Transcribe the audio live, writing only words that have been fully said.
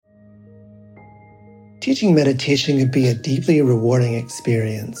Teaching meditation can be a deeply rewarding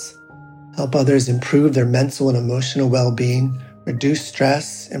experience. Help others improve their mental and emotional well-being, reduce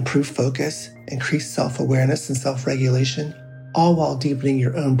stress, improve focus, increase self-awareness and self-regulation, all while deepening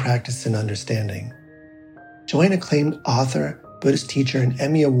your own practice and understanding. Join acclaimed author, Buddhist teacher, and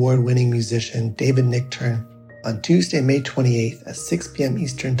Emmy Award-winning musician David Nichtern on Tuesday, May 28th at 6 p.m.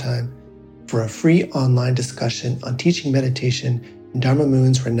 Eastern Time for a free online discussion on teaching meditation in Dharma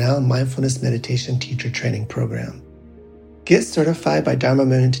Moon's renowned mindfulness meditation teacher training program. Get certified by Dharma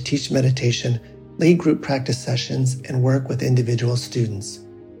Moon to teach meditation, lead group practice sessions, and work with individual students.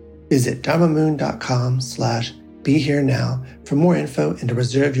 Visit dharmamoon.com/BeHereNow for more info and to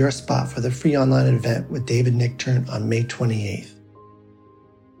reserve your spot for the free online event with David Nichtern on May 28th.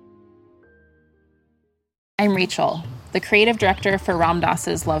 I'm Rachel, the creative director for Ram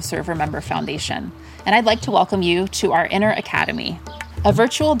Dass's Love Serve Remember Foundation, and I'd like to welcome you to our Inner Academy, a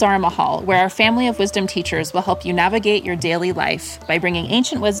virtual Dharma hall where our family of wisdom teachers will help you navigate your daily life by bringing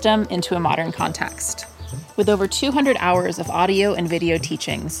ancient wisdom into a modern context. With over 200 hours of audio and video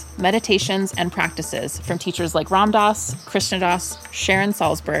teachings, meditations, and practices from teachers like Ram Dass, Krishna Das, Sharon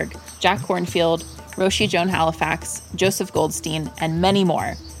Salzberg, Jack Kornfield, Roshi Joan Halifax, Joseph Goldstein, and many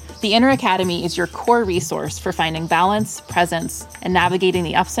more, the Inner Academy is your core resource for finding balance, presence, and navigating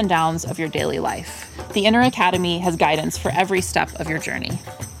the ups and downs of your daily life. The Inner Academy has guidance for every step of your journey.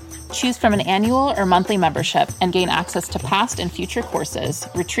 Choose from an annual or monthly membership and gain access to past and future courses,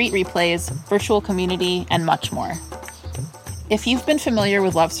 retreat replays, virtual community, and much more. If you've been familiar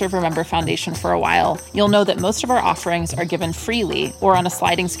with Love Serve Remember Foundation for a while, you'll know that most of our offerings are given freely or on a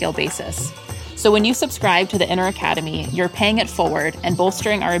sliding scale basis. So when you subscribe to the Inner Academy, you're paying it forward and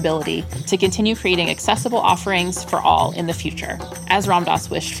bolstering our ability to continue creating accessible offerings for all in the future, as Ram Dass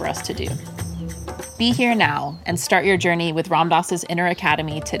wished for us to do. Be here now and start your journey with Ram Dass's Inner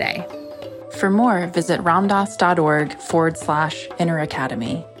Academy today. For more, visit ramdass.org/Inner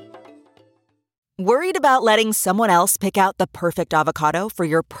Academy. Worried about letting someone else pick out the perfect avocado for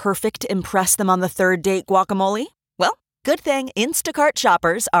your perfect impress them on the third date guacamole? Well, good thing Instacart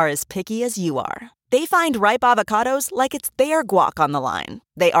shoppers are as picky as you are. They find ripe avocados like it's their guac on the line.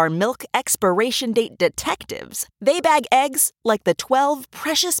 They are milk expiration date detectives. They bag eggs like the 12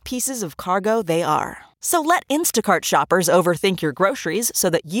 precious pieces of cargo they are. So let Instacart shoppers overthink your groceries so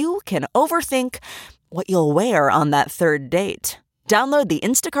that you can overthink what you'll wear on that third date. Download the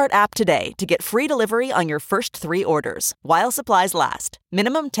Instacart app today to get free delivery on your first 3 orders, while supplies last.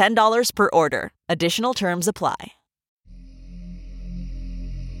 Minimum $10 per order. Additional terms apply.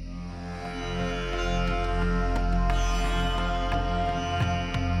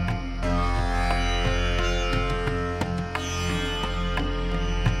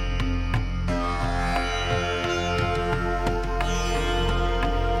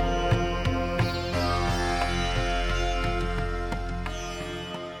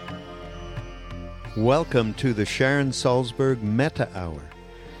 Welcome to the Sharon Salzberg Metta Hour.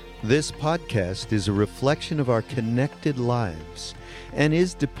 This podcast is a reflection of our connected lives and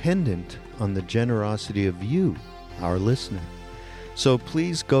is dependent on the generosity of you, our listener. So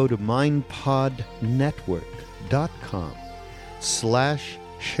please go to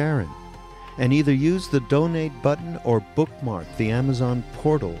mindpodnetwork.com/Sharon and either use the donate button or bookmark the Amazon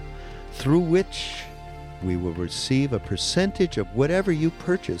portal, through which we will receive a percentage of whatever you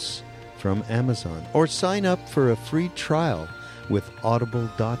purchase from Amazon, or sign up for a free trial with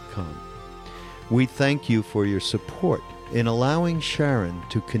audible.com. We thank you for your support in allowing Sharon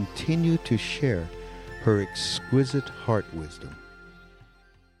to continue to share her exquisite heart wisdom.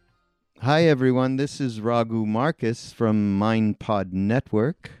 Hi everyone, this is Raghu Marcus from MindPod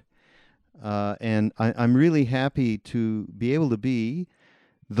Network, and I'm really happy to be able to be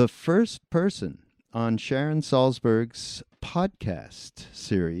the first person on Sharon Salzberg's podcast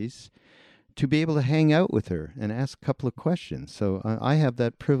series to be able to hang out with her and ask a couple of questions. So I have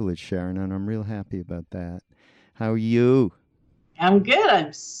that privilege, Sharon, and I'm real happy about that. How are you? I'm good.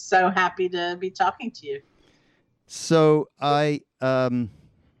 I'm so happy to be talking to you. So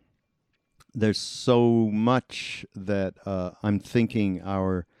there's so much that I'm thinking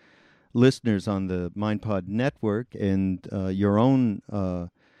our listeners on the MindPod Network and your own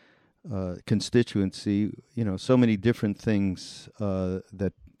constituency, so many different things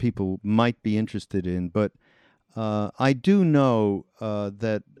that people might be interested in, but I do know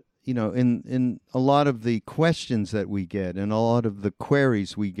that in a lot of the questions that we get and a lot of the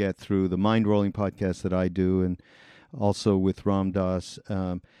queries we get through the Mind Rolling podcast that I do, and also with Ram Dass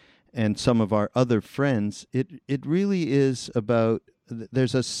and some of our other friends, it really is about,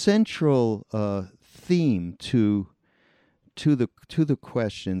 there's a central theme to to the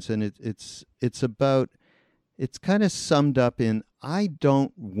questions, and it's about, it's kind of summed up in, I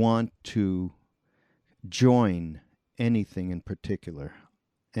don't want to join anything in particular.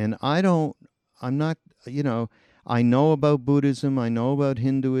 And I'm not, I know about Buddhism, I know about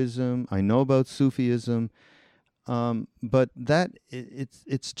Hinduism, I know about Sufism, but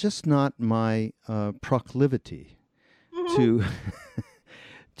it's just not my proclivity to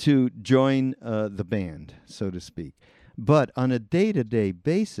to join the band, so to speak. But on a day-to-day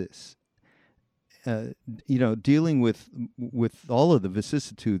basis, dealing with all of the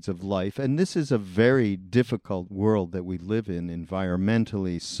vicissitudes of life, and this is a very difficult world that we live in,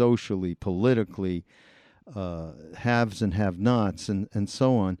 environmentally, socially, politically, haves and have-nots, and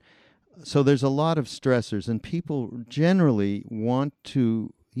so on. So there's a lot of stressors, and people generally want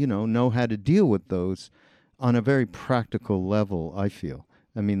to, know how to deal with those on a very practical level, I feel.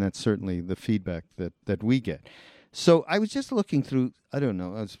 I mean, that's certainly the feedback that we get. So I was just looking through, I don't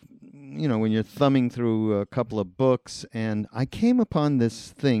know, when you're thumbing through a couple of books, and I came upon this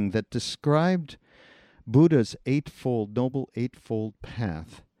thing that described Buddha's Noble Eightfold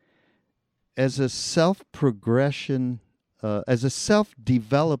Path as a self-progression, as a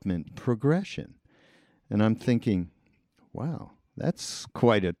self-development progression. And I'm thinking, wow, that's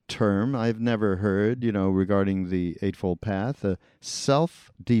quite a term I've never heard, regarding the Eightfold Path, a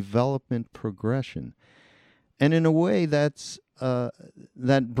self-development progression. And in a way, that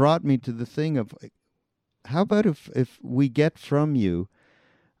brought me to the thing of, how about if we get from you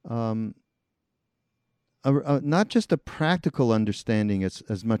not just a practical understanding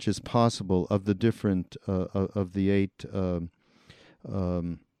as much as possible of the different of the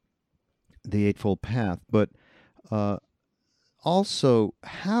Eightfold Path, but also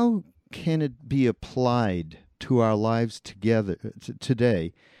how can it be applied to our lives together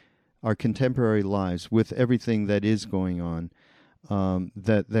today, our contemporary lives, with everything that is going on,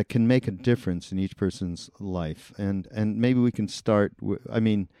 that can make a difference in each person's life. And maybe we can start with,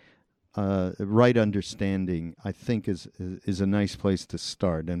 right understanding, I think, is a nice place to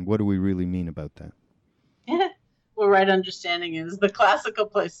start. And what do we really mean about that? Well, right understanding is the classical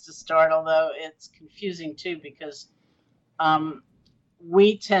place to start, although it's confusing too, because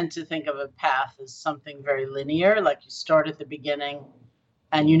we tend to think of a path as something very linear, like you start at the beginning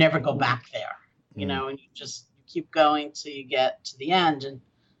and you never go back there, and you keep going till you get to the end. And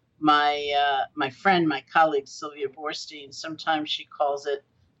my friend, my colleague, Sylvia Borstein, sometimes she calls it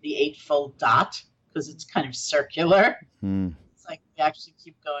the Eightfold Dot, because it's kind of circular. It's like we actually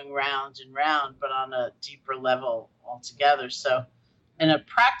keep going round and round, but on a deeper level altogether. So in a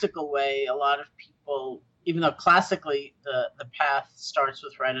practical way, a lot of people, even though classically the path starts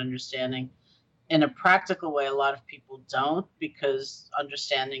with right understanding, in a practical way, a lot of people don't, because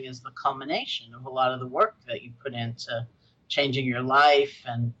understanding is the culmination of a lot of the work that you put into changing your life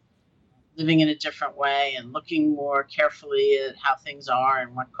and living in a different way and looking more carefully at how things are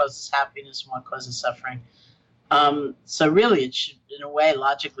and what causes happiness and what causes suffering. So really, it should, in a way,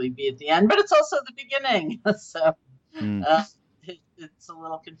 logically be at the end, but it's also the beginning. So it's a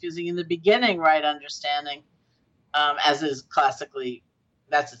little confusing in the beginning, right understanding, as is classically,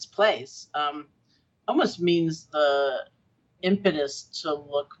 that's its place. Almost means the impetus to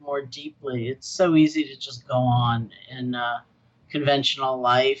look more deeply. It's so easy to just go on in conventional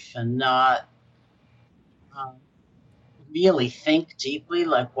life and not really think deeply,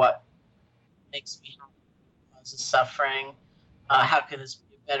 like what makes me happy, causes suffering, how can this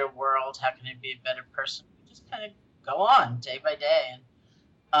be a better world, how can I be a better person. We just kind of go on day by day,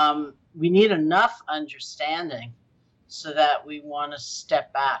 and we need enough understanding so that we want to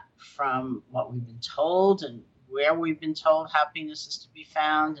step back from what we've been told and where we've been told happiness is to be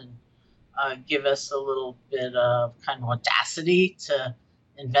found, and give us a little bit of kind of audacity to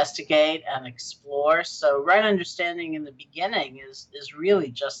investigate and explore. So right understanding in the beginning is really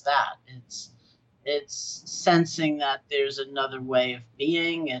just that. It's sensing that there's another way of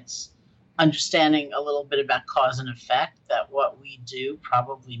being. It's understanding a little bit about cause and effect, that what we do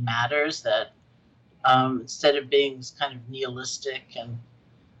probably matters, that instead of being kind of nihilistic and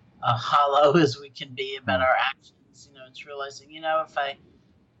hollow as we can be about our actions, it's realizing, if I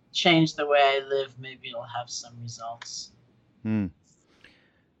change the way I live, maybe it'll have some results.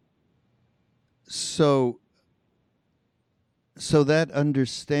 So that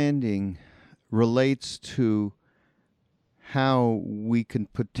understanding relates to how we can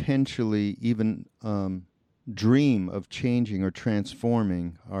potentially even dream of changing or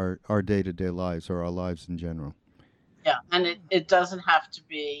transforming our day-to-day lives, or our lives in general. Yeah, and it doesn't have to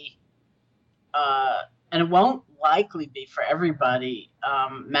be, and it won't likely be for everybody,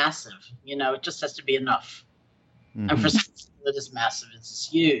 massive. It just has to be enough. And for some people, it is massive. It's this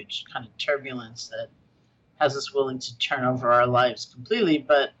huge kind of turbulence that has us willing to turn over our lives completely.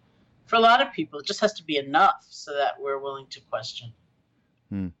 But for a lot of people, it just has to be enough so that we're willing to question.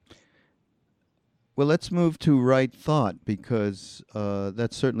 Well, let's move to right thought, because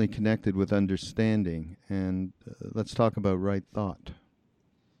that's certainly connected with understanding. And let's talk about right thought.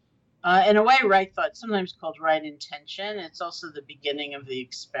 In a way, right thought, sometimes called right intention. It's also the beginning of the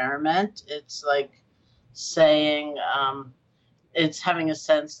experiment. It's like saying, it's having a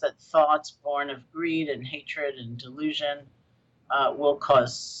sense that thoughts born of greed and hatred and delusion will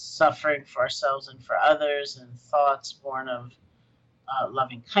cause suffering for ourselves and for others, and thoughts born of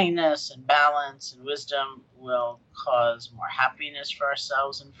loving kindness and balance and wisdom will cause more happiness for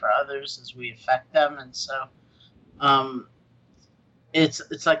ourselves and for others as we affect them. And so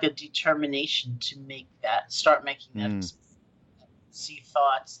it's like a determination to start making that, see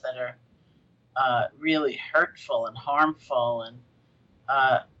thoughts that are really hurtful and harmful, and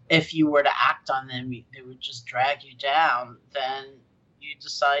if you were to act on them, they would just drag you down. Then you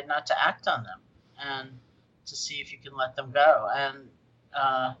decide not to act on them and to see if you can let them go. And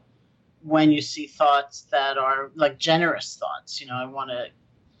when you see thoughts that are like generous thoughts, I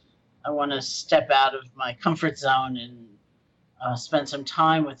want to step out of my comfort zone and spend some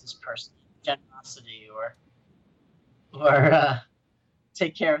time with this person, generosity, or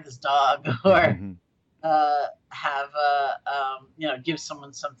take care of this dog, or give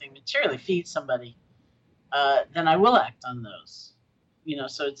someone something materially, feed somebody, then I will act on those.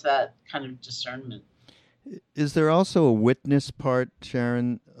 So it's that kind of discernment. Is there also a witness part,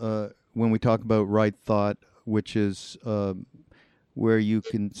 Sharon, when we talk about right thought, which is where you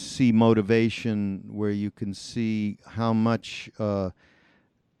can see motivation, where you can see how much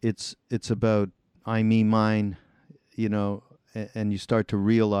it's about I, me, mine, and you start to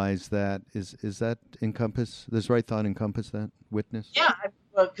realize that. Is that does right thought encompass that witness? Yeah,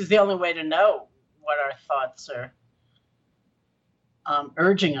 because the only way to know what our thoughts are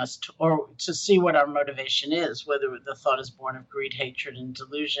urging us to, or to see what our motivation is, whether the thought is born of greed, hatred, and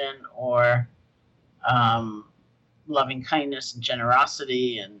delusion, or loving kindness and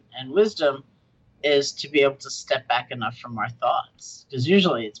generosity and wisdom, is to be able to step back enough from our thoughts. Because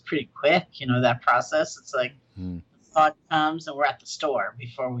usually it's pretty quick, that process. It's like the thought comes and we're at the store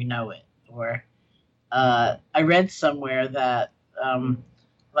before we know it. Or I read somewhere that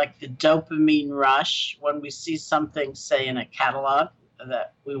like the dopamine rush, when we see something, say, in a catalog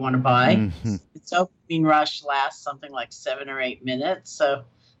that we want to buy, the dopamine rush lasts something like 7 or 8 minutes. So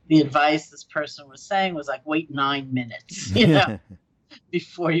the advice this person was saying was like, wait 9 minutes,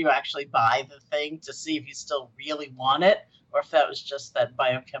 before you actually buy the thing, to see if you still really want it, or if that was just that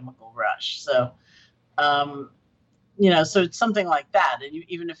biochemical rush. So, so it's something like that. And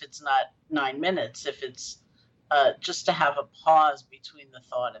even if it's not 9 minutes, if it's just to have a pause between the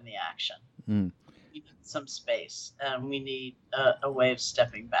thought and the action. We need some space, and we need a way of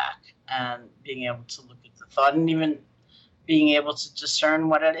stepping back and being able to look at the thought, and even being able to discern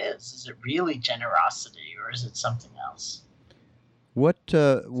what it is. Is it really generosity, or is it something else? What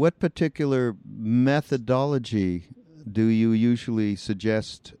particular methodology do you usually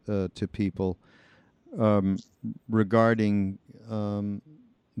suggest to people regarding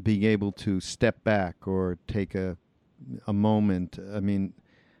being able to step back or take a moment? I mean,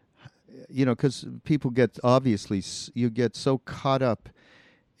 because people you get so caught up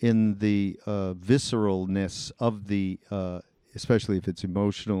in the visceralness of the, especially if it's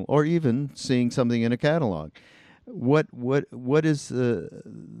emotional, or even seeing something in a catalog. What is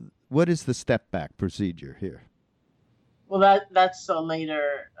the step back procedure here? Well, that's a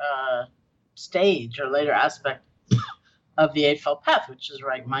later stage or later aspect of the Eightfold Path, which is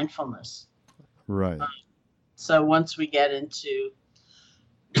right mindfulness. Right. So once we get into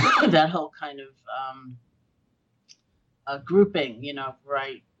that whole kind of grouping,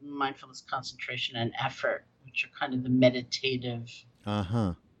 right mindfulness, concentration, and effort, which are kind of the meditative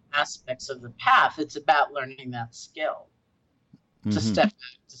aspects of the path, it's about learning that skill to step back,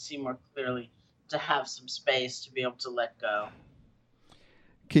 to see more clearly, to have some space, to be able to let go.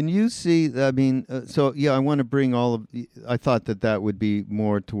 Can you see, I mean, I want to bring all of, I thought that would be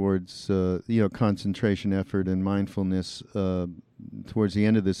more towards, concentration, effort, and mindfulness towards the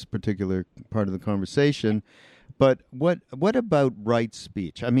end of this particular part of the conversation. But what about right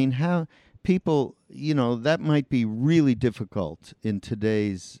speech? I mean, how people, that might be really difficult in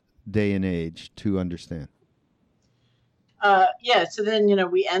today's day and age to understand. So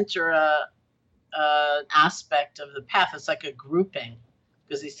then, we enter an aspect of the path. It's like a grouping,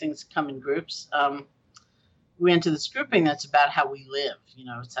 because these things come in groups, we enter this grouping that's about how we live.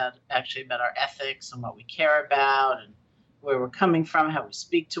 It's actually about our ethics and what we care about and where we're coming from, how we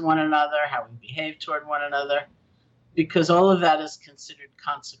speak to one another, how we behave toward one another, because all of that is considered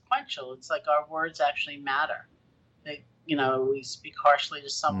consequential. It's like our words actually matter. We speak harshly to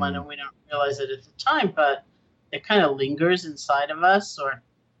someone and we don't realize it at the time, but it kind of lingers inside of us. Or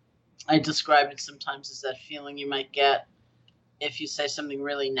I describe it sometimes as that feeling you might get if you say something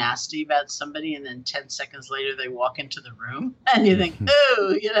really nasty about somebody and then 10 seconds later they walk into the room and you think,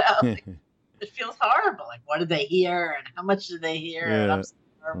 ooh, it feels horrible. Like, what did they hear and how much did they hear? Yeah. And I'm so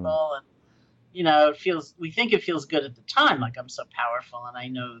horrible. And, we think it feels good at the time. Like, I'm so powerful and I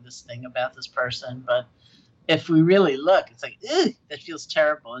know this thing about this person. But if we really look, it's like, ugh, that feels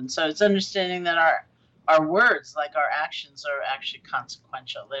terrible. And so it's understanding that our words, like our actions, are actually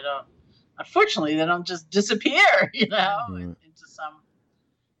consequential. Unfortunately, they don't just disappear, into some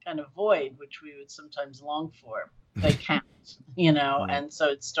kind of void, which we would sometimes long for. They count, and so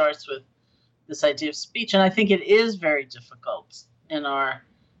it starts with this idea of speech. And I think it is very difficult in our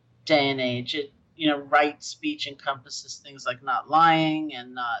day and age. Right speech encompasses things like not lying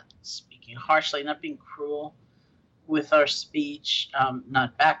and not speaking harshly, not being cruel with our speech,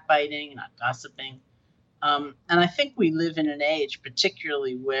 not backbiting, not gossiping. And I think we live in an age,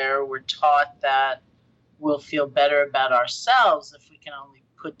 particularly where we're taught that we'll feel better about ourselves if we can only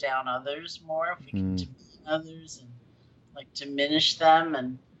put down others more, if we can demean others and diminish them.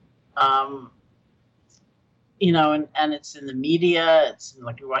 And, and it's in the media. It's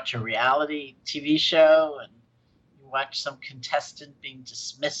like you watch a reality TV show and you watch some contestant being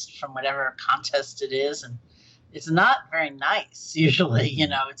dismissed from whatever contest it is. And it's not very nice, usually.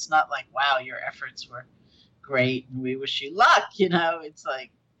 It's not like, wow, your efforts were great and we wish you luck. It's like,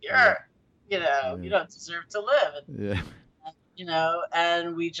 you don't deserve to live. And,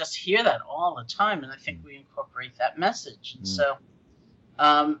 and we just hear that all the time. And I think we incorporate that message. And so,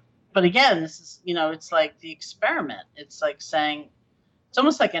 but again, this is, it's like the experiment. It's like saying, it's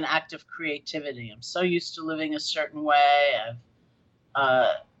almost like an act of creativity. I'm so used to living a certain way.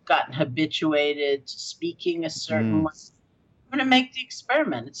 I've gotten habituated to speaking a certain way. I'm going to make the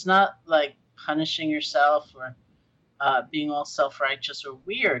experiment. It's not like punishing yourself or being all self-righteous or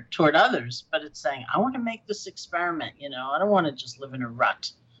weird toward others, but it's saying, I want to make this experiment. I don't want to just live in a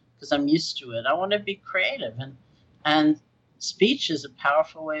rut because I'm used to it. I want to be creative. And speech is a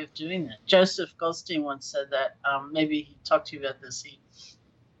powerful way of doing that. Joseph Goldstein once said that, maybe he talked to you about this.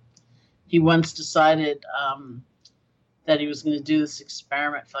 He once decided that he was going to do this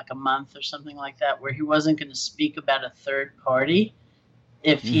experiment for like a month or something like that, where he wasn't going to speak about a third party.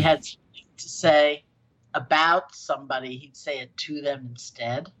 If he had something to say about somebody, he'd say it to them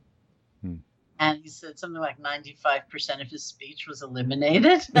instead. And he said something like 95% of his speech was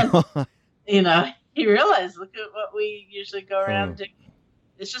eliminated. And, he realized, look at what we usually go around doing.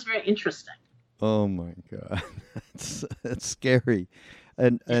 It's just very interesting. Oh my God, that's scary.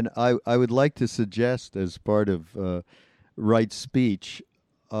 And I would like to suggest, as part of right speech,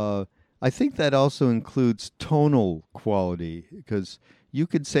 I think that also includes tonal quality, because you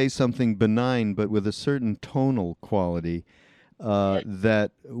could say something benign but with a certain tonal quality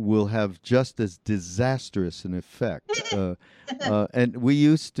that will have just as disastrous an effect. And we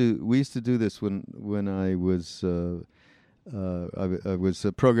used to do this when I was I was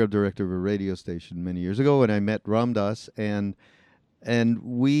a program director of a radio station many years ago, and I met Ram Dass, and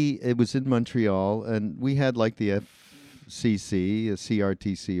it was in Montreal, and we had like the FCC, a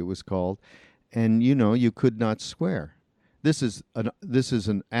CRTC it was called, and you could not swear. This is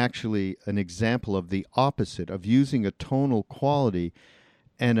actually an example of the opposite, of using a tonal quality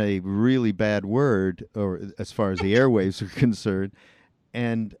and a really bad word, or as far as the airwaves are concerned,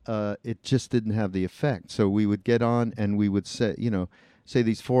 and it just didn't have the effect. So we would get on and we would say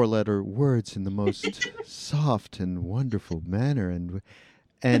these 4-letter words in the most soft and wonderful manner,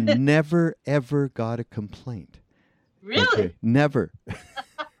 and never ever got a complaint. Really? Okay, never.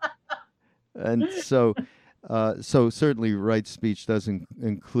 And so certainly right speech doesn't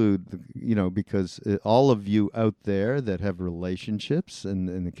include, because all of you out there that have relationships,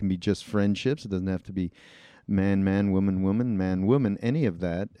 and it can be just friendships. It doesn't have to be man, woman, woman, man, woman, any of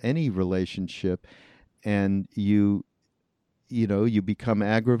that, any relationship. And you become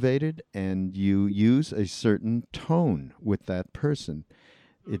aggravated and you use a certain tone with that person.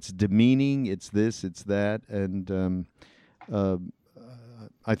 It's demeaning, it's this, it's that. And,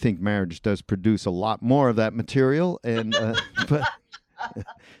 I think marriage does produce a lot more of that material, and but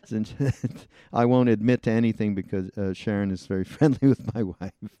I won't admit to anything because Sharon is very friendly with my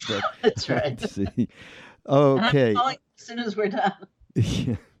wife. But, that's right. Let's see. Okay. And I'm calling as soon as we're done.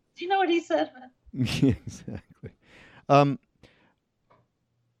 Yeah. Do you know what he said? Yeah, exactly. Um,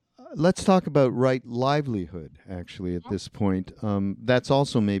 let's talk about right livelihood, actually, at this point. That's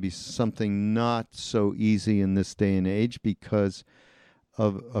also maybe something not so easy in this day and age because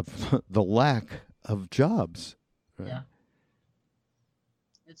of the lack of jobs. Right? Yeah.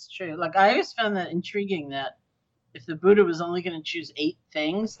 It's true. Like, I always found that intriguing that if the Buddha was only going to choose 8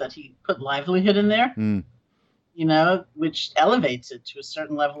 things, that he put livelihood in there, which elevates it to a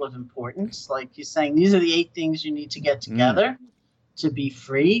certain level of importance. Like, he's saying, these are the 8 things you need to get together to be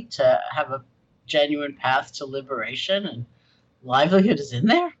free, to have a genuine path to liberation, and livelihood is in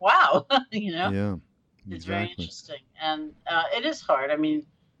there. Wow. Yeah, exactly. It's very interesting. And it is hard. I mean,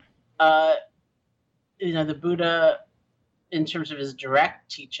 the Buddha, in terms of his direct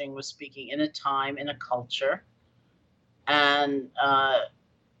teaching, was speaking in a time, in a culture, and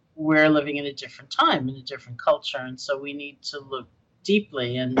we're living in a different time, in a different culture, and so we need to look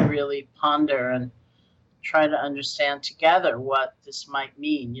deeply and really ponder and try to understand together what this might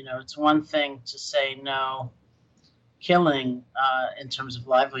mean. It's one thing to say no killing in terms of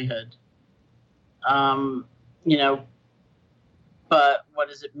livelihood, but what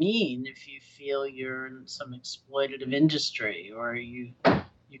does it mean if you feel you're in some exploitative industry, or you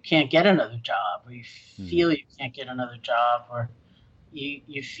can't get another job, or you feel you can't get another job, or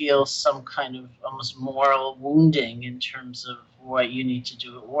you feel some kind of almost moral wounding in terms of what you need to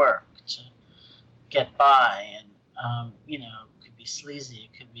do at work to get by? And it could be sleazy,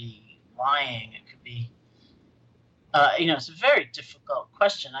 it could be lying, it could be it's a very difficult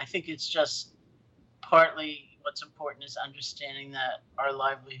question. I think it's just partly what's important is understanding that our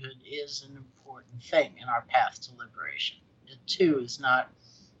livelihood is an important thing in our path to liberation. It too is not,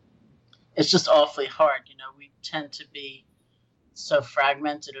 it's just awfully hard. We tend to be so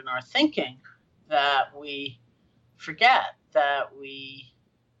fragmented in our thinking that we forget that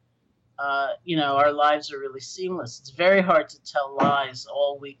our lives are really seamless. It's very hard to tell lies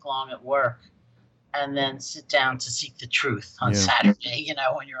all week long at work and then sit down to seek the truth on Saturday,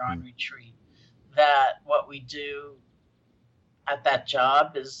 when you're on retreat. That what we do at that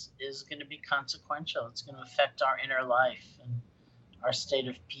job is going to be consequential. It's going to affect our inner life and our state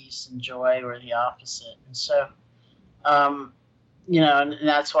of peace and joy, or the opposite. And so, and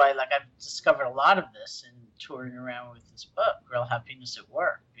that's why, I've discovered a lot of this in touring around with this book, Real Happiness at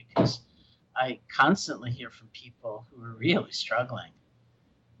Work, because I constantly hear from people who are really struggling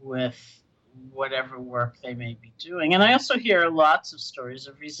with whatever work they may be doing. And I also hear lots of stories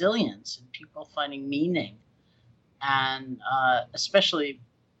of resilience and people finding meaning. And especially,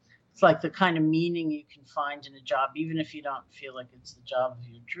 it's like the kind of meaning you can find in a job, even if you don't feel like it's the job of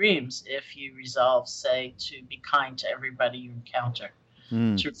your dreams, if you resolve, say, to be kind to everybody you encounter,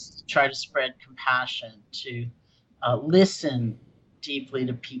 to try to spread compassion, to listen deeply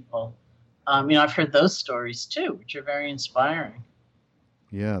to people. I've heard those stories too, which are very inspiring.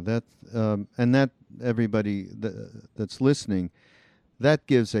 Yeah, and that everybody that's listening, that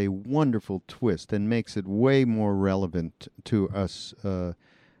gives a wonderful twist and makes it way more relevant to us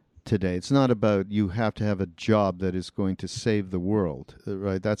today. It's not about you have to have a job that is going to save the world,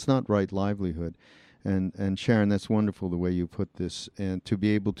 right? That's not right livelihood. And Sharon, that's wonderful the way you put this, and to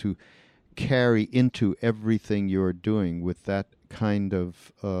be able to carry into everything you're doing with that kind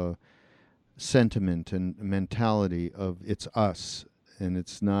of sentiment and mentality of it's us. And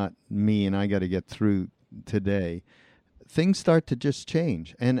it's not me, and I got to get through today. Things start to just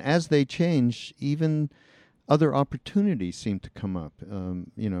change. And as they change, even other opportunities seem to come up.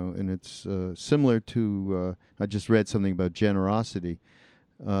 And it's similar to, I just read something about generosity.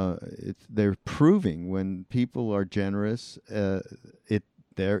 They're proving when people are generous,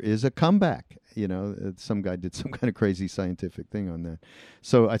 there is a comeback. Some guy did some kind of crazy scientific thing on that.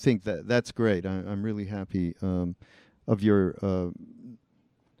 So I think that's great. I'm really happy of your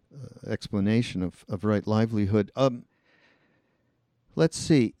explanation of right livelihood. Let's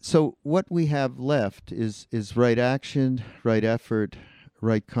see. So what we have left is right action, right effort,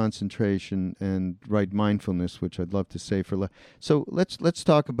 right concentration, and right mindfulness, which I'd love to say for So let's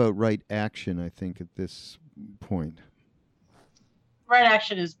talk about right action, I think, at this point. Right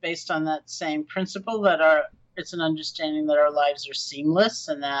action is based on that same principle that it's an understanding that our lives are seamless,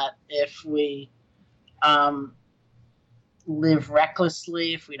 and that if we live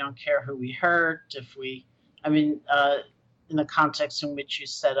recklessly, if we don't care who we hurt, in the context in which you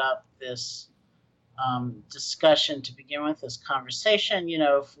set up this discussion to begin with, this conversation,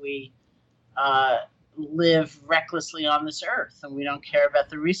 if we live recklessly on this earth and we don't care about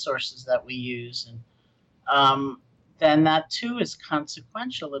the resources that we use, and then that too is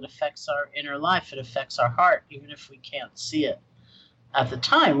consequential. It affects our inner life. It affects our heart, even if we can't see it at the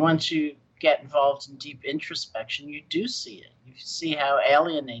time. Once you get involved in deep introspection, you do see it. You see how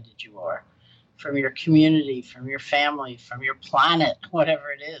alienated you are from your community, from your family, from your planet,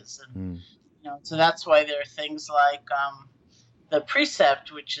 whatever it is. And so that's why there are things like the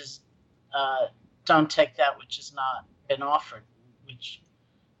precept, which is don't take that which has not been offered, which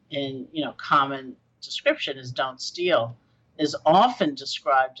in common description is don't steal, is often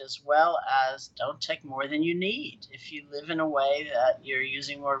described as well as don't take more than you need. If you live in a way that you're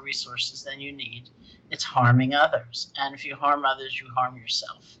using more resources than you need, it's harming others. And if you harm others, you harm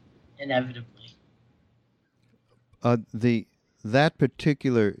yourself, inevitably. That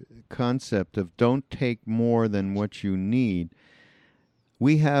particular concept of don't take more than what you need,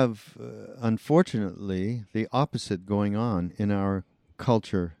 we have, unfortunately, the opposite going on in our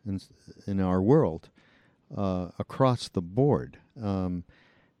culture and in our world. Across the board. Not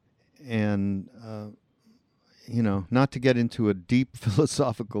to get into a deep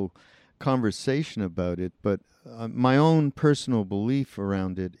philosophical conversation about it, but my own personal belief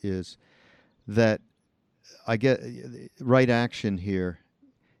around it is that I get right action here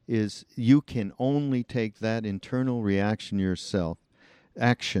is you can only take that internal reaction yourself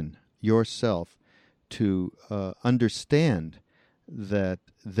to understand that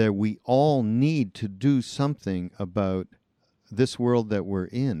we all need to do something about this world that we're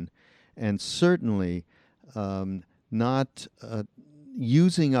in, and certainly not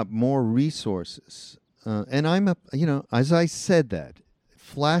using up more resources. And as I said that,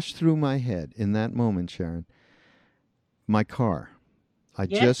 flashed through my head in that moment, Sharon, my car. I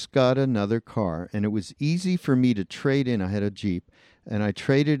just got another car, and it was easy for me to trade in. I had a Jeep, and I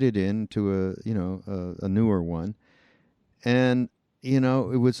traded it in to a newer one, and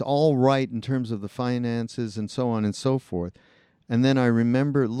it was all right in terms of the finances and so on and so forth. And then I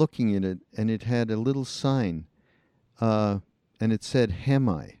remember looking at it, and it had a little sign, and it said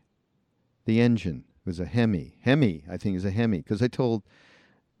Hemi. The engine was a Hemi. Hemi, I think, is a Hemi, because I told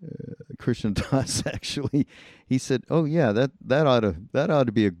Krishna Das, actually, he said, "Oh yeah, that ought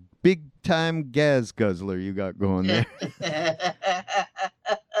to be a big time gas guzzler you got going there."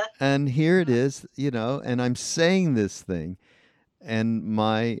 And here it is, and I'm saying this thing. And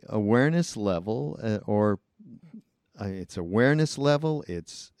my awareness level, it's awareness level,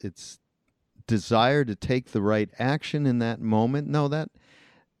 it's desire to take the right action in that moment. No, that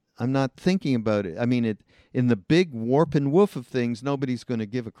I'm not thinking about it. I mean, in the big warp and woof of things, nobody's going to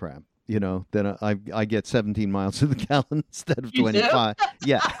give a crap. That I get 17 miles to the gallon instead of 25.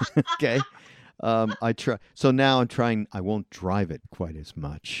 Yeah, okay. I try. So now I'm trying. I won't drive it quite as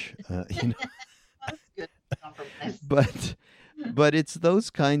much. That's good compromise. But it's those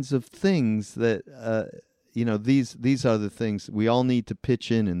kinds of things that these are the things we all need to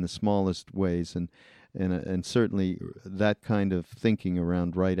pitch in the smallest ways, and certainly that kind of thinking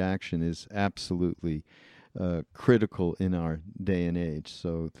around right action is absolutely critical in our day and age.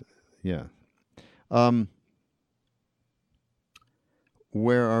 So, yeah.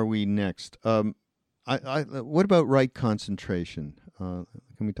 Where are we next? What about right concentration? Can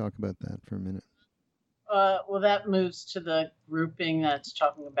we talk about that for a minute? Well, that moves to the grouping that's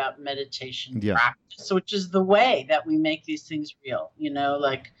talking about meditation practice, which is the way that we make these things real. You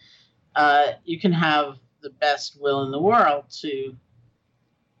can have the best will in the world to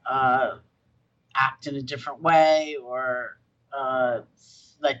act in a different way or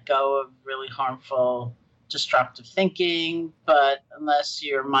let go of really harmful, destructive thinking. But unless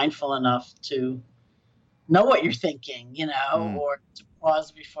you're mindful enough to know what you're thinking, or to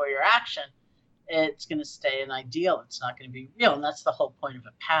pause before your action, it's going to stay an ideal. It's not going to be real. And that's the whole point of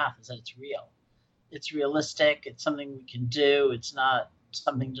a path, is that it's real. It's realistic. It's something we can do. It's not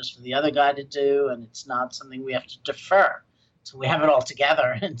something just for the other guy to do. And it's not something we have to defer till we have it all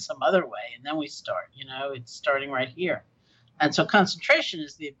together in some other way. And then we start, it's starting right here. And so concentration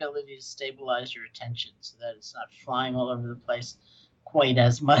is the ability to stabilize your attention so that it's not flying all over the place quite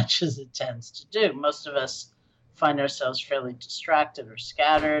as much as it tends to do. Most of us find ourselves fairly distracted or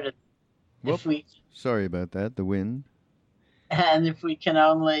scattered. Sorry about that, the wind. And if we can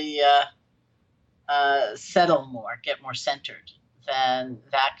only settle more, get more centered, then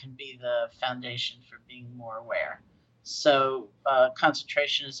that can be the foundation for being more aware. So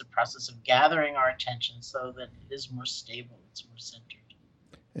concentration is a process of gathering our attention so that it is more stable, it's more centered.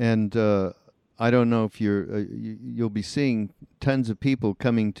 And I don't know if you'll be seeing tons of people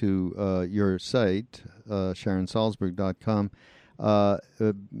coming to your site, SharonSalzberg.com,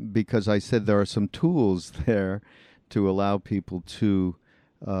 because I said there are some tools there to allow people to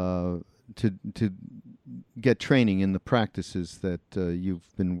get training in the practices that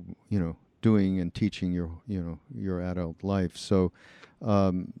you've been, doing and teaching your adult life. So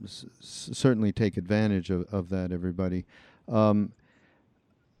certainly take advantage of that, everybody.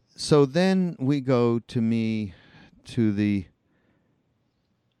 So then we go to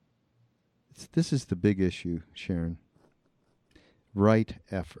this is the big issue, Sharon. Right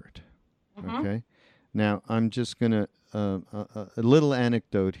effort. Mm-hmm. Okay. Now I'm just gonna a little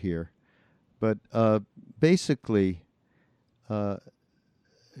anecdote here, but basically,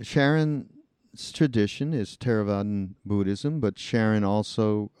 Sharon's tradition is Theravadan Buddhism, but Sharon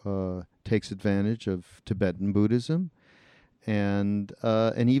also takes advantage of Tibetan Buddhism, and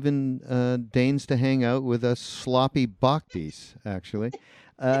even deigns to hang out with us sloppy bhaktis, actually,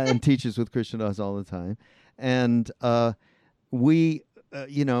 and teaches with Krishnadas all the time. And we,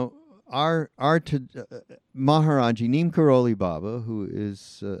 our Maharaji Neem Karoli Baba, who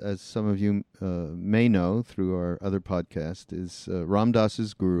is, as some of you may know through our other podcast, is Ram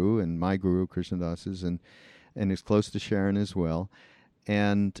Dass's guru and my guru, Krishnadas's, and is close to Sharon as well.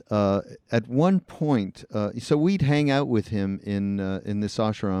 And at one point, so we'd hang out with him in this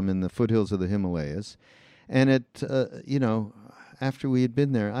ashram in the foothills of the Himalayas, and after we had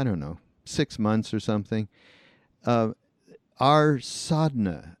been there, I don't know, 6 months or something, our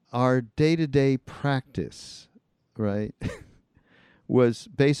sadhana, our day-to-day practice, right, was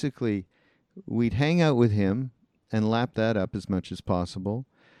basically we'd hang out with him and lap that up as much as possible.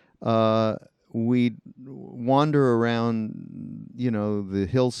 We'd wander around, the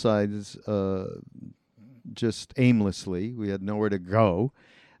hillsides just aimlessly. We had nowhere to go.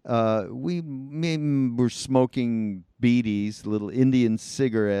 We were smoking beedies, little Indian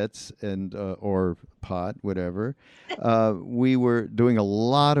cigarettes, and or pot, whatever. We were doing a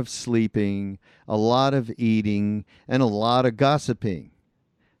lot of sleeping, a lot of eating, and a lot of gossiping.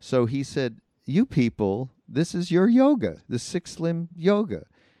 So he said, you people, this is your yoga, the six limb yoga.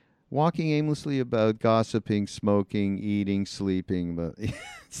 Walking aimlessly about, gossiping, smoking, eating, sleeping. But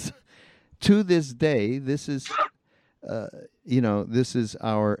to this day, this is, this is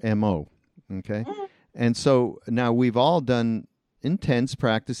our MO. Okay, and so now we've all done intense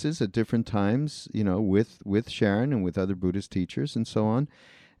practices at different times, with Sharon and with other Buddhist teachers and so on.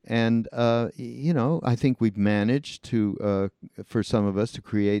 And I think we've managed to, for some of us, to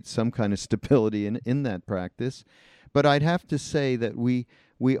create some kind of stability in that practice. But I'd have to say that we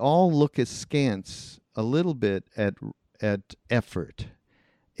all look askance a little bit at effort.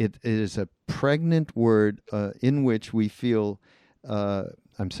 It is a pregnant word in which we feel.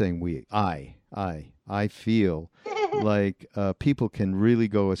 I'm saying I feel like people can really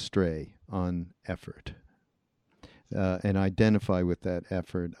go astray on effort and identify with that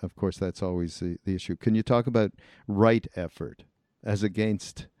effort. Of course, that's always the issue. Can you talk about right effort as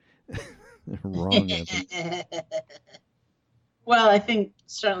against wrong effort? Well, I think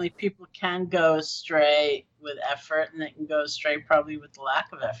certainly people can go astray with effort, and they can go astray probably with the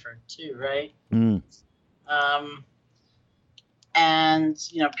lack of effort too, right? Mm. And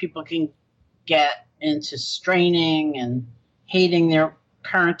people can get into straining and hating their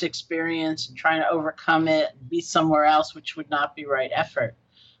current experience and trying to overcome it and be somewhere else, which would not be right effort.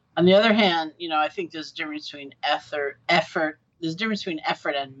 On the other hand, I think there's a difference between effort. There's a difference between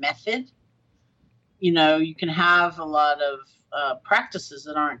effort and method. You can have a lot of practices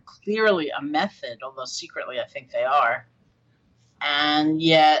that aren't clearly a method, although secretly I think they are. And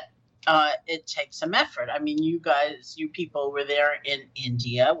yet it takes some effort. I mean, you people were there in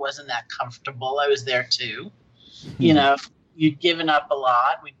India. Wasn't that comfortable? I was there too. You'd given up a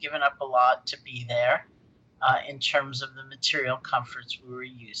lot. We'd given up a lot to be there in terms of the material comforts we were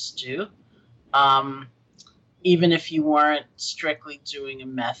used to. Even if you weren't strictly doing a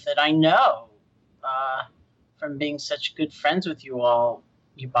method, I know from being such good friends with you all,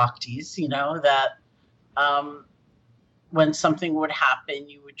 you bhaktis, that when something would happen,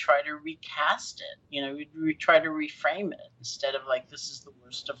 you would try to recast it. You'd try to reframe it instead of like, this is the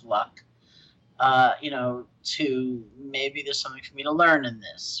worst of luck, to maybe there's something for me to learn in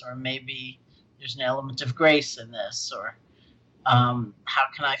this, or maybe there's an element of grace in this, or how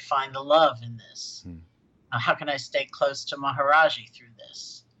can I find the love in this? How can I stay close to Maharaji through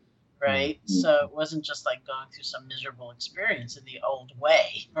this? Right? So it wasn't just like going through some miserable experience in the old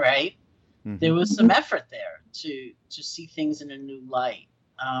way, right? Mm-hmm. There was some effort there to see things in a new light.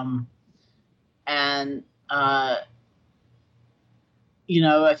 I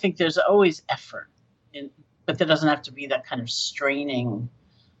think there's always effort, but there doesn't have to be that kind of straining,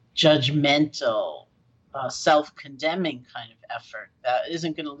 judgmental, self-condemning kind of effort. That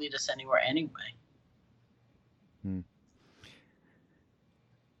isn't going to lead us anywhere anyway.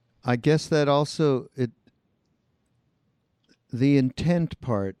 I guess that also the intent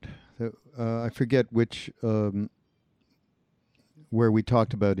part I forget which where we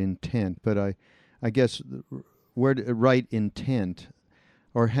talked about intent, but I guess right intent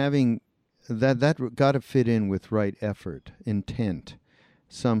or having that got to fit in with right effort, intent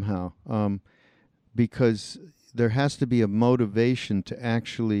somehow, because there has to be a motivation to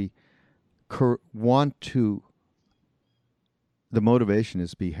actually want to. The motivation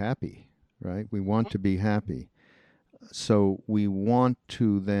is be happy, right? We want to be happy. So we want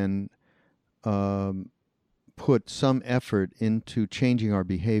to then put some effort into changing our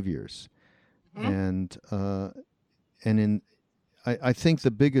behaviors. And I think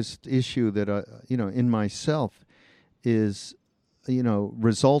the biggest issue that in myself is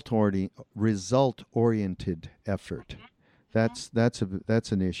result oriented effort. That's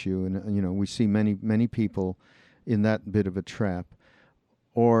an issue, and we see many people in that bit of a trap,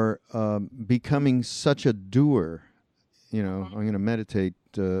 or becoming such a doer. I'm going to meditate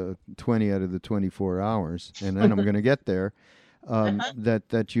 20 out of the 24 hours, and then I'm going to get there.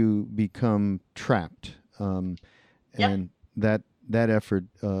 That you become trapped, and that effort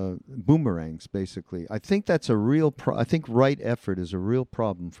boomerangs basically. I think that's a real. I think right effort is a real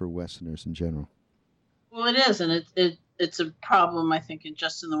problem for Westerners in general. Well, it is, and it's a problem. I think in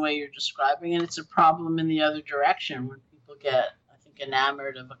the way you're describing, and it's a problem in the other direction when people get, I think,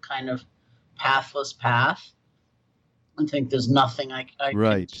 enamored of a kind of pathless path and think there's nothing I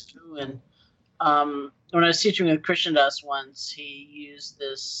right. can do. And when I was teaching with Krishna Das once, he used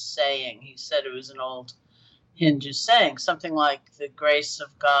this saying. He said it was an old Hindu saying, something like, the grace of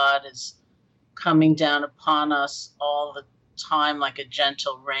God is coming down upon us all the time like a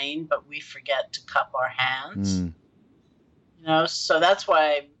gentle rain, but we forget to cup our hands. So that's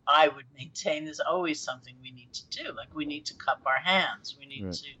why I would maintain there's always something we need to do. Like, we need to cup our hands. We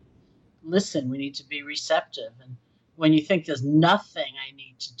need to listen. We need to be receptive. And when you think there's nothing I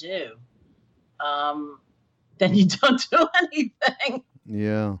need to do, then you don't do anything.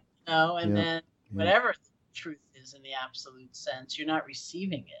 Yeah. Then whatever the truth is in the absolute sense, you're not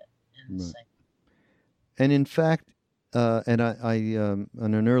receiving it in the same. And in fact, and I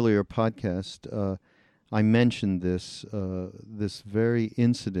on an earlier podcast, I mentioned this very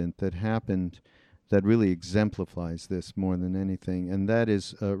incident that happened that really exemplifies this more than anything, and that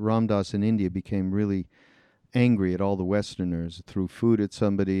is Ram Dass in India became really angry at all the Westerners, threw food at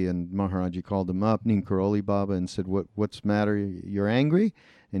somebody, and Maharaji called him up, Neem Karoli Baba, and said, what's the matter? You're angry?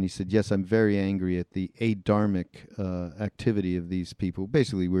 And he said, yes, I'm very angry at the adharmic activity of these people.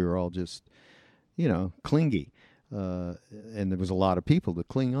 Basically, we were all just, clingy. And there was a lot of people to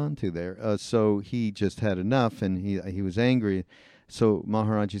cling on to there. So he just had enough, and he was angry. So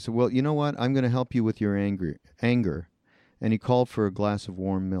Maharaji said, well, you know what? I'm going to help you with your anger. And he called for a glass of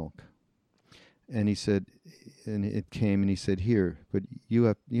warm milk. And he said, and it came, and he said, here, but you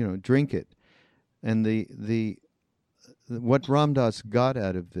have, drink it. And what Ram Dass got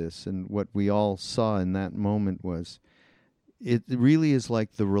out of this, and what we all saw in that moment, was it really is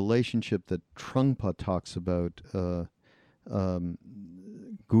like the relationship that Trungpa talks about,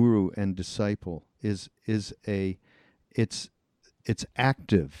 guru and disciple, it's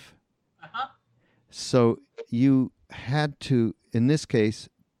active. So you had to, in this case,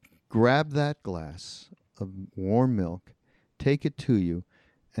 grab that glass of warm milk, take it to you,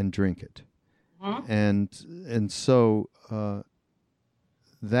 and drink it. And so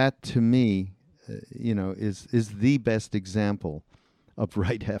that to me, is the best example of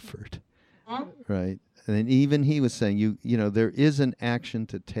right effort, right? And even he was saying, there is an action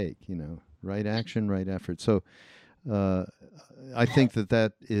to take, right action, right effort. So I think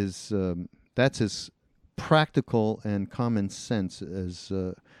that is that's as practical and common sense as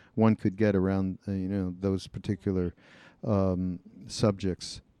one could get around, those particular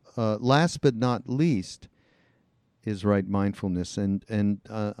subjects. Last but not least is right mindfulness, and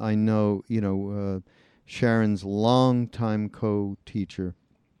I know Sharon's longtime co-teacher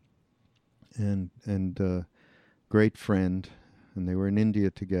and great friend, and they were in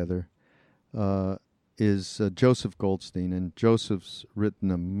India together, is Joseph Goldstein, and Joseph's written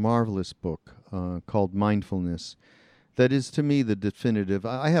a marvelous book called Mindfulness. That is, to me, the definitive.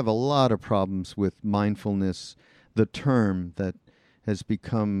 I have a lot of problems with mindfulness, the term that has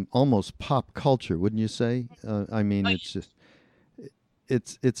become almost pop culture, wouldn't you say? It's just,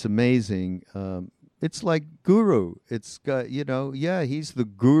 it's amazing. It's like guru. It's got, he's the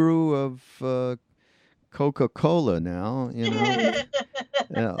guru of Coca-Cola now.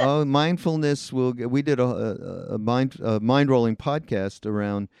 Mindfulness we did a mind-rolling podcast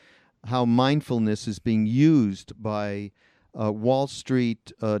around how mindfulness is being used by Wall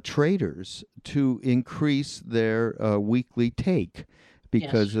Street traders to increase their weekly take.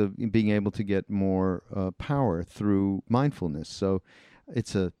 because of being able to get more power through mindfulness. So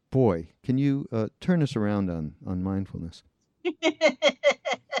it's can you turn us around on mindfulness?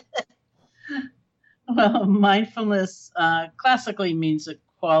 Well, mindfulness classically means a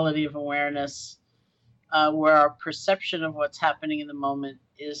quality of awareness where our perception of what's happening in the moment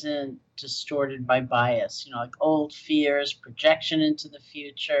isn't distorted by bias, like old fears, projection into the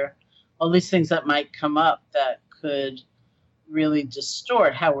future, all these things that might come up that could really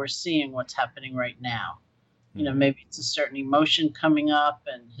distort how we're seeing what's happening right now. Maybe it's a certain emotion coming up,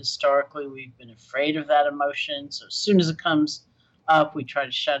 and historically we've been afraid of that emotion. So as soon as it comes up, we try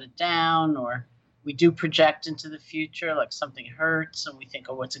to shut it down, or we do project into the future, like something hurts, and we think,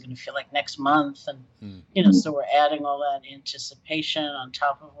 oh, what's it going to feel like next month? And, so we're adding all that anticipation on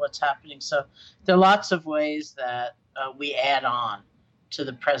top of what's happening. So there are lots of ways that we add on to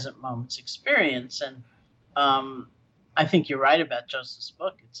the present moment's experience. And I think you're right about Joseph's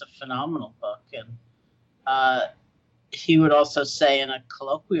book. It's a phenomenal book. And he would also say in a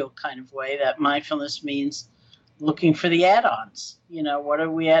colloquial kind of way that mindfulness means looking for the add-ons. What are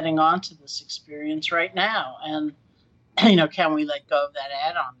we adding on to this experience right now? And, can we let go of that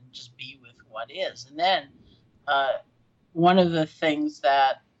add-on and just be with what is? And then one of the things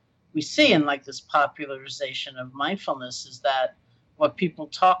that we see in like this popularization of mindfulness is that what people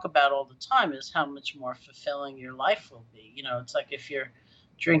talk about all the time is how much more fulfilling your life will be. It's like if you're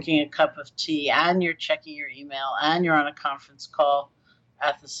drinking a cup of tea and you're checking your email and you're on a conference call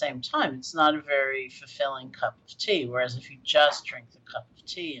at the same time, it's not a very fulfilling cup of tea. Whereas if you just drink the cup of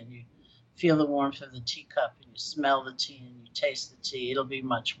tea and you feel the warmth of the teacup and you smell the tea and you taste the tea, it'll be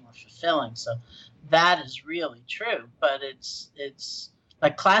much more fulfilling. So that is really true. But it's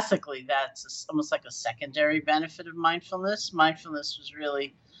like classically, that's almost like a secondary benefit of mindfulness. Mindfulness was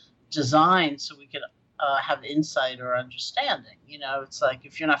really designed so we could have insight or understanding. It's like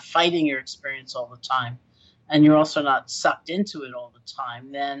if you're not fighting your experience all the time, and you're also not sucked into it all the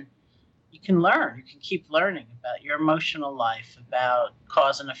time, then you can learn. You can keep learning about your emotional life, about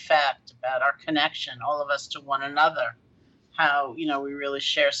cause and effect, about our connection, all of us to one another, how, we really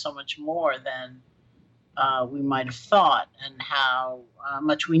share so much more than we might have thought, and how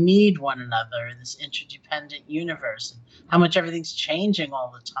much we need one another in this interdependent universe, and how much everything's changing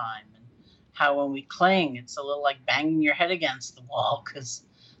all the time, and how when we cling, it's a little like banging your head against the wall, because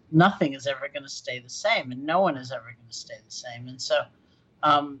nothing is ever going to stay the same, and no one is ever going to stay the same. And so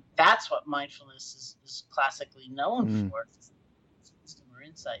that's what mindfulness is classically known for, wisdom or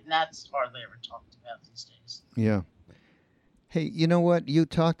insight, and that's hardly ever talked about these days. Yeah. Hey, you know what? You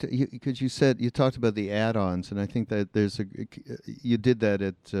talked about the add-ons, and I think that you did that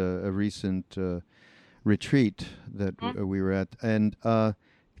at a recent retreat that we were at, and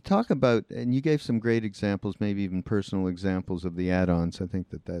talk about, and you gave some great examples, maybe even personal examples of the add-ons. I think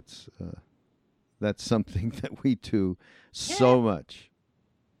that's something that we do so much.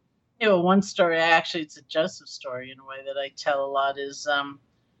 One story, it's a Joseph story in a way that I tell a lot, is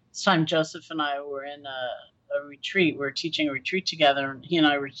this time Joseph and I were in a retreat. We were teaching a retreat together, and he and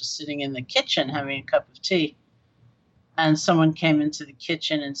I were just sitting in the kitchen having a cup of tea. And someone came into the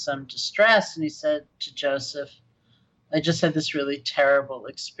kitchen in some distress, and he said to Joseph, I just had this really terrible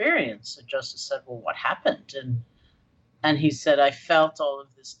experience. So Joseph said, well, what happened? And he said, I felt all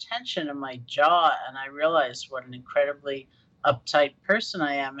of this tension in my jaw, and I realized what an incredibly uptight person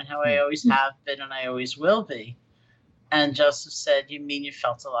I am, and how I always have been and I always will be. And Joseph said, you mean you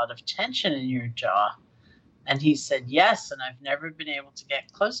felt a lot of tension in your jaw? And he said, yes, and I've never been able to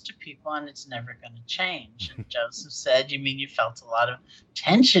get close to people, and it's never going to change. And Joseph said, you mean you felt a lot of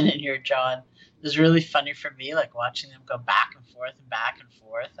tension in your jaw? And it was really funny for me, like watching them go back and forth and back and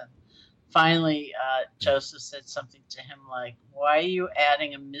forth. And finally, Joseph said something to him like, why are you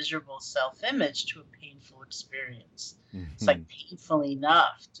adding a miserable self-image to a painful experience? It's like painful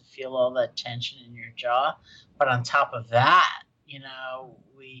enough to feel all that tension in your jaw. But on top of that,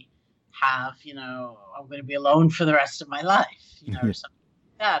 we have, I'm going to be alone for the rest of my life, or something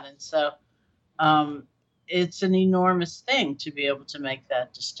like that. And so it's an enormous thing to be able to make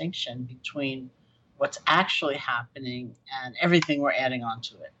that distinction between what's actually happening and everything we're adding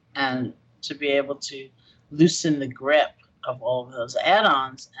onto it, and to be able to loosen the grip of all of those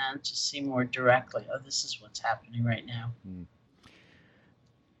add-ons and to see more directly, oh, this is what's happening right now.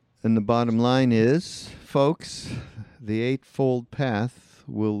 And the bottom line is, folks, the Eightfold Path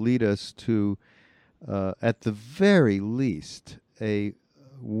will lead us to, at the very least, a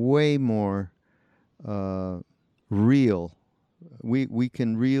way more real. We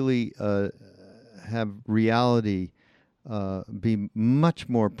can really have reality be much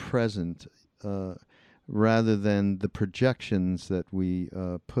more present, rather than the projections that we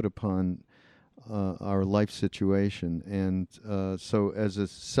put upon our life situation. And so as a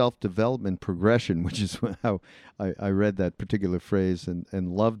self-development progression, which is how I read that particular phrase and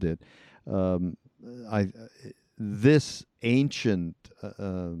loved it, this ancient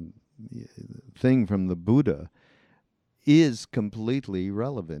thing from the Buddha is completely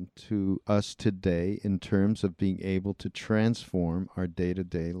relevant to us today in terms of being able to transform our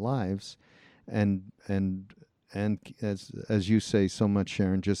day-to-day lives, and as you say so much,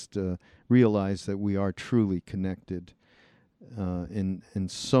 Sharon, just realize that we are truly connected in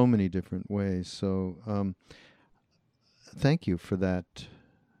so many different ways. So thank you for that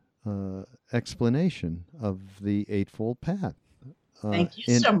explanation of the Eightfold Path. Thank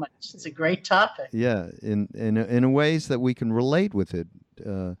you so much. It's a great topic. Yeah, in ways that we can relate with it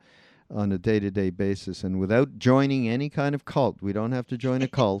on a day-to-day basis, and without joining any kind of cult. We don't have to join a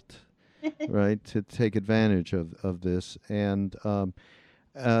cult, right, to take advantage of this. And I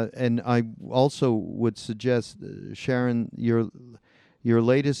also would suggest, Sharon, your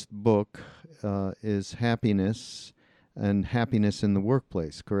latest book is Happiness and Happiness in the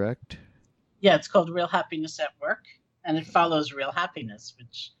Workplace, correct? Yeah, it's called Real Happiness at Work. And it follows Real Happiness,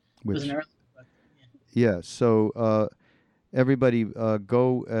 which was an early book. Yeah. So everybody,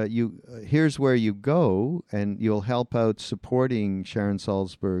 go. Here's where you go, and you'll help out supporting Sharon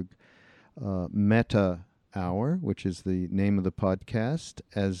Salzberg Meta Hour, which is the name of the podcast.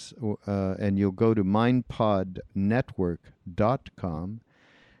 And you'll go to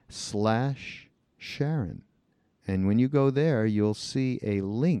mindpodnetwork.com/Sharon, and when you go there, you'll see a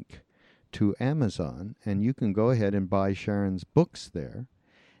link to Amazon, and you can go ahead and buy Sharon's books there.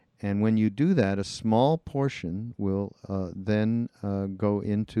 And when you do that, a small portion will then go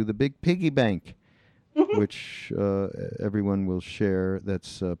into the big piggy bank, which everyone will share.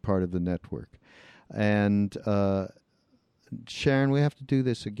 That's part of the network. And Sharon, we have to do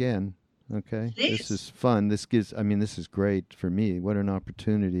this again. Okay, Please. This is fun. This is great for me. What an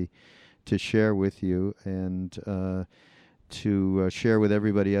opportunity to share with you and to share with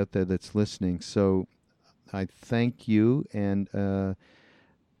everybody out there that's listening. So I thank you, and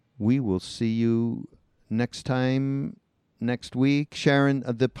we will see you next week. Sharon,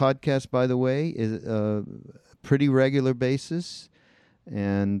 the podcast, by the way, is a pretty regular basis,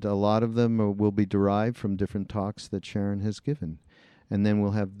 and a lot of them will be derived from different talks that Sharon has given. And then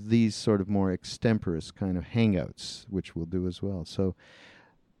we'll have these sort of more extemporaneous kind of hangouts, which we'll do as well. So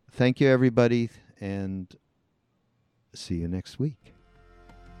thank you, everybody, and see you next week.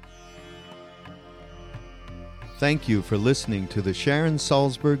 Thank you for listening to the Sharon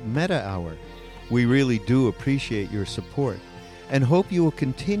Salzberg Meta Hour. We really do appreciate your support and hope you will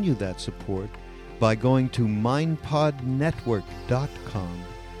continue that support by going to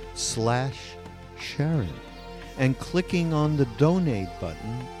mindpodnetwork.com/Sharon and clicking on the donate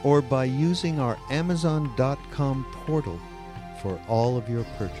button, or by using our Amazon.com portal for all of your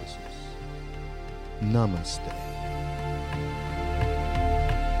purchases. Namaste.